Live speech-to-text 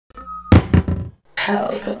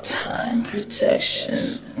Pelpa time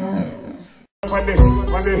protection. Money.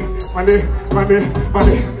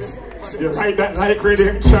 You ride that like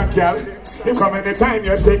rhythm track, gal. You come anytime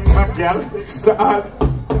you take top, gal. So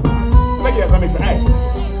look here, some say,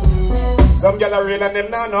 some gal are real and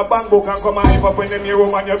them now no bamboo can come and live up in the new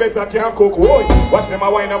room and you better can't cook. Whoa, watch them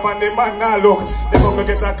a wind up and the man now look. They gonna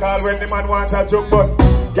get a call when the man wants a joke, but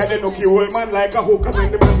gal they look you old man like a hook. And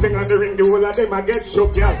when the man thing on the ring, the whole of them a get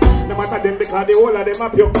shook, gal. No matter them because the whole of them a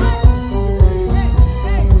puke.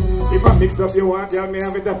 If I mix up you want, girl, me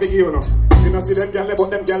have it a figure, you know. You know, see them girl, but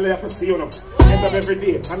them girl, they have to see, you know. Get up every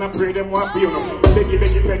day, and I pray them want be, you know. Beggy,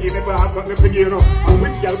 never have got the figure, you know. And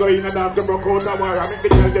which girl go in and dance, go broke out a war. I make the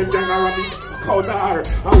girl, them young and me, out of her.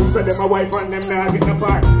 I will say them a wife and them now get the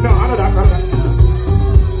part. No, I know that,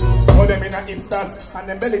 all them in a Instas and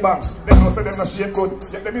them belly bang. Them know say them no shape good.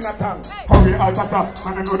 Get them in a tank. Hurry all top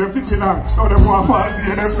and them know them titty long. Now them want fancy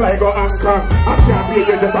and them fly go and come. I can't be you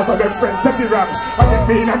just as a them friends set it wrong. And them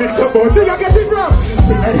me in a mix up boat. You don't get it wrong.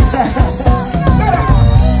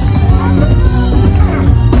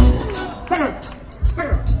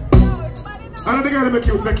 I know the girl them are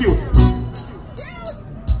cute. They're cute.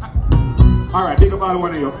 Alright, big up all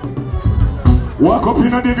one of you. Walk up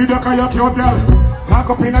in a video cause you're cute, girl. Talk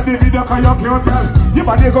up in a video cause you're cute, girl. Your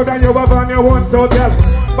body go down, you have on your one so, girl.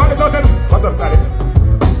 Body go down. What's up, Sally?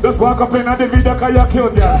 Just walk up in a video cause you're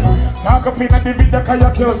cute, girl. Talk up in a video cause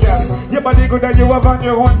you're cute, girl. Your body go down, you have on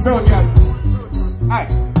your one so, girl. Aye.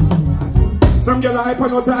 Some girl are hype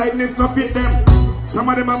and also highness no fit them. Some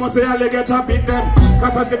of them I must say I'll get a beat them.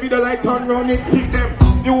 Cause as the video like turn round it hit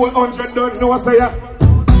them. You 100 don't know say ya.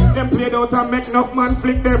 Them played out and make enough man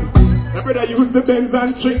flick them. The brother used the Benz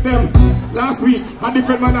and trick them. Last week, a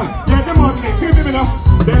different manner. Yeah, them out next, give me now.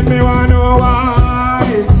 Then me wanna know why.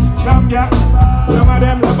 Some of them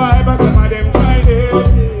the vibe and some of them try it.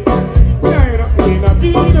 Yeah, you know, feeling a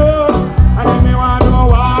video. And then me wanna know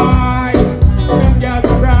why. Them girls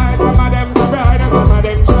are bright, some of them are bright, and some of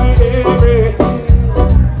them try it.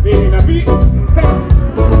 Feeling a beat.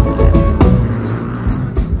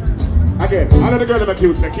 Again, all of the girls are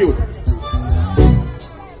cute, they're cute.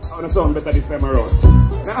 The sound better this time around.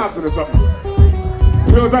 Now ask you something.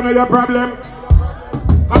 Clothes are not your problem.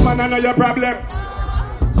 Hammer are not your problem.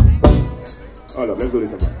 Hold up, let's do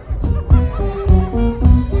this again.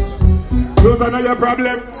 Clothes are not your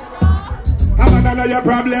problem. Hammer are not your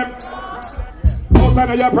problem. House are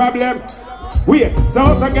not your problem. Wait,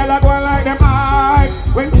 so some girl are going like them high.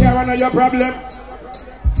 When care are not your problem.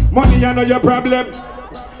 Money are not your problem.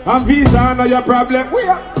 And visa are not your problem. We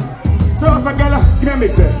are. So some girl, give me a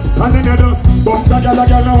mix it. And then you just box a girl,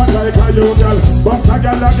 no one like a you girl. Box a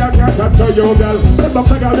girl, can't chat to you girl. Let's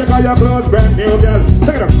box a girl, because your clothes brand new girl.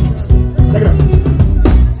 Take it up. Take it up.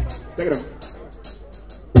 Take it up.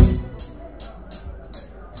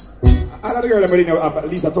 I know the girl I'm reading at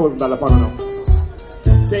least $1,000 pound now.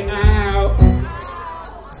 Sing out.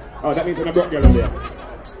 Oh, that means I'm a broke girl up there.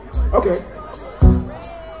 Okay.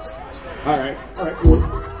 Alright, cool.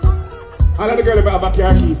 I let the girl about back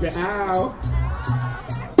your key say, ow.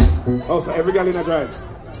 Oh, so every girl in a drive.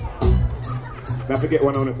 I have to get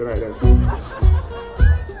one on it tonight then.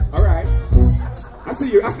 Alright. I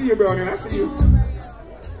see you, Brownie, I see you.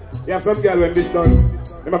 You have some girl when this done,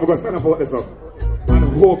 they have to go stand up out this up.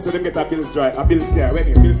 And hope so them get a Bill's drive, a Bill's car, when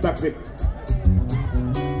you Bill's taxi.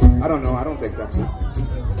 I don't know, I don't take taxi.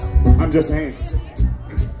 I'm just saying.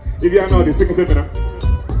 If you know this, sing it with me now.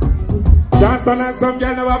 Just and some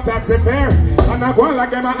girl know have taxi fare. And I go like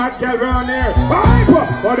them a hot girl round here.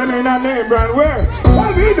 But them in a name brand where?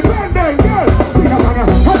 All the independent girls. Sing a song.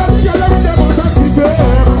 How the girl know them have taxi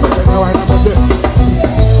fare? Now I know it.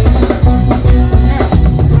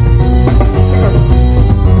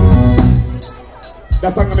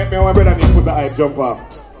 That song make me and my brother need put the hype jump off.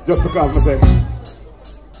 Just because I say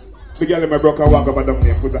the girl in my broke and walk up and down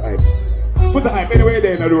there and put the hype. Put the hype anywhere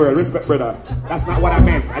there in the world. Respect, brother. That's not what I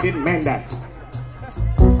meant. I didn't mean that.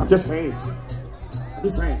 I'm just saying. I'm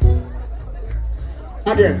just saying.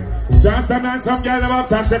 Again. Just and some girl about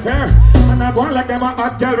taxi fare. And I'm going like them a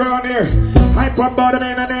hot girl around here. Hype up about them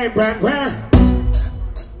in a name brand where?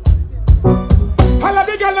 All of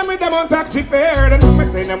the girls with them on taxi fare. They know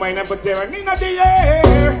me say no mind and put their in the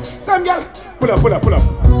air. Some girl. Pull up.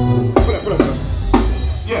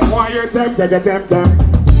 Yeah, 1 year temp.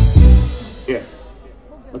 Yeah.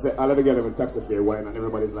 I said, all of the girls with taxi fare wine and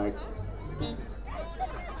everybody's like,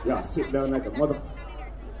 yeah, sit down like a mother.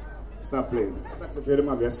 Stop playing. Taxi fare, them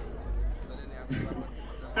obvious.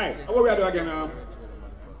 Hey, what we are doing again?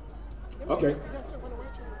 Okay.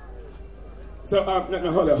 So,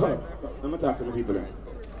 no, hold on. I'm going to talk to the people there.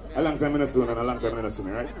 A long time in the soon and a long time in the soon,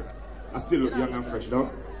 right? I still look young and fresh,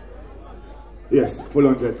 though. Yes, full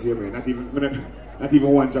 100 here, man. Not even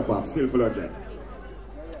one drop off, still full 100.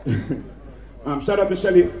 Shout out to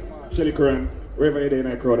Shelly Curran. Wherever you're there in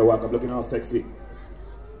that crowd, I walk up looking all sexy.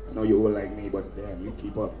 I know you all like me, but damn, you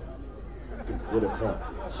keep up. Good as hell.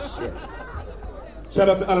 Yeah. Shout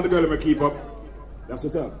out to all of the girls who keep up. That's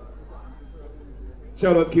what's up.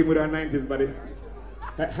 Shout out Kim with our 90s, buddy.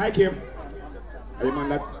 Hi, Kim. Are you man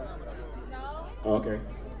that? No. Oh, okay.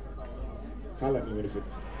 Holla at me with it.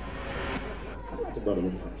 That's about a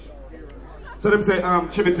little fresh. So them say,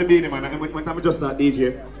 tribute to Beanie Man. And when I just start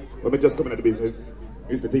DJ, when I just come into the business,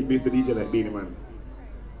 I used to DJ like Beanie Man.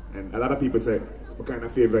 And a lot of people say, what kind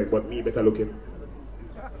of favorite, but me better looking.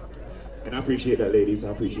 And I appreciate that, ladies. I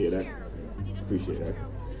appreciate that. Appreciate that.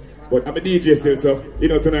 But I'm a DJ still, so you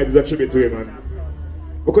know tonight is a tribute to him, man.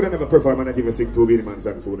 We could have never perform and not even sing to Beanie Man's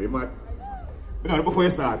song for you, man. But now, before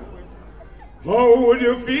you start, how would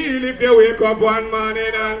you feel if you wake up one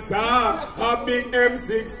morning and saw a big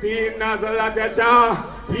M16 nozzle at your jaw?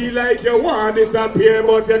 Feel like you want to disappear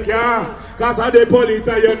but you can't, cause of the police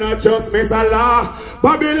and you're not just Miss Allah.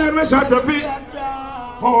 Babylon, we shut your feet.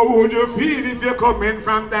 How would you feel if you're coming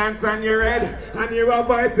from dance and you're red and you have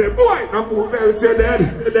voice say, boy, no move else you're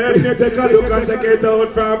dead. Then you take a look and check it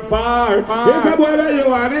out from far. It's a boy that you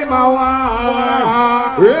want him a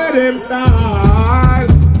war. Rhythm style.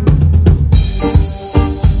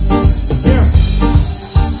 Yeah.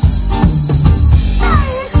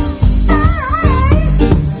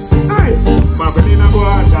 Hey, Babylon go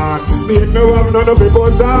down. Me no have none of the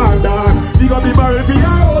bones down. You gonna be married for your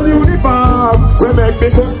whole uniform. We make me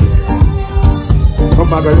go.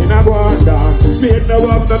 Magdalena go down. Me no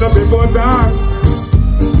have none of the bones down.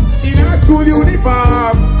 In a school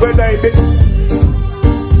uniform. When I be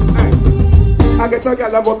I get a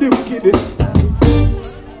girl about the wickedest.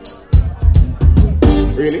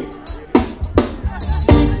 Really?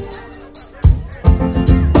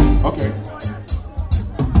 Okay.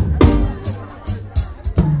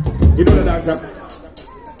 You know the dancer?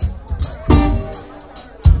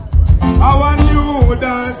 I want you to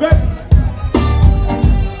dance with.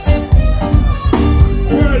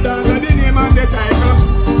 Girl dance at the name and the title.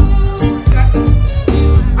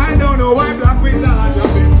 I don't know why black with are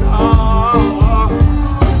jumping star.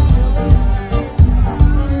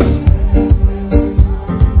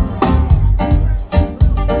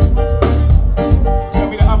 Tell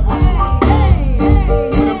me the Afro.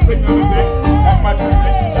 When I'm singing, I'm saying, that's my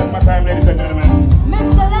time. That's my time, ladies and gentlemen. I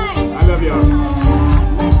love y'all.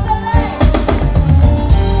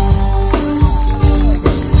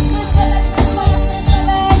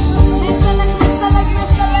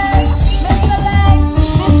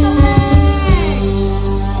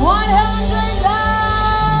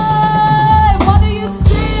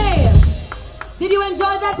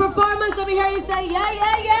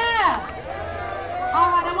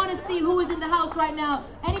 Right now,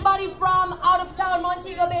 anybody from out of town,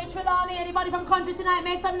 Montego Bay, Trelawney, anybody from country tonight,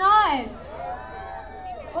 make some noise.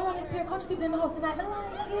 Hold on, there's pure country people in the house tonight.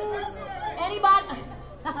 Anybody?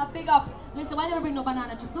 Big up. Listen, why never bring no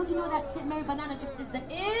banana chips? Don't you know that St. Mary banana chips is the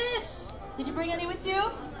ish? Did you bring any with you?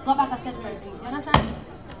 Go back and St. Mary, please. You understand?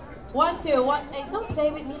 1, 2, 1. Hey, don't play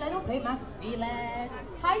with me. I don't play with my feelings.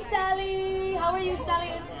 Hi, Sally. How are you, Sally?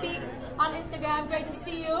 It speaks on Instagram. Great to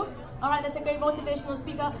see you. Alright, that's a great motivational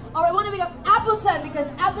speaker. Alright, I want to big up Appleton because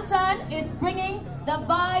Appleton is bringing the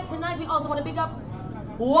vibe tonight. We also want to big up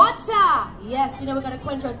water. Yes, you know we're going to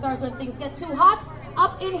quench our thirst when things get too hot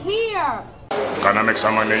up in here. Gonna make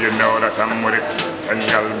some money, you know that I'm with it. 10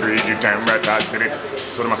 y'all breed, you time right, I did it.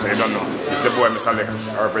 So them I say, you don't know. It's your boy, Mr. LEXX.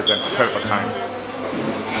 I represent Pelpa time.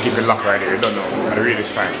 Keep it locked right here, you don't know. I read this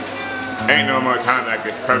time. Ain't no more time like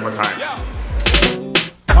this, Pelpa time.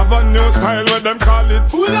 Have a new style where them call it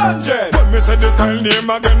Full 100. But me say the style name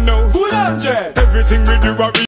again now Full 100. Everything we do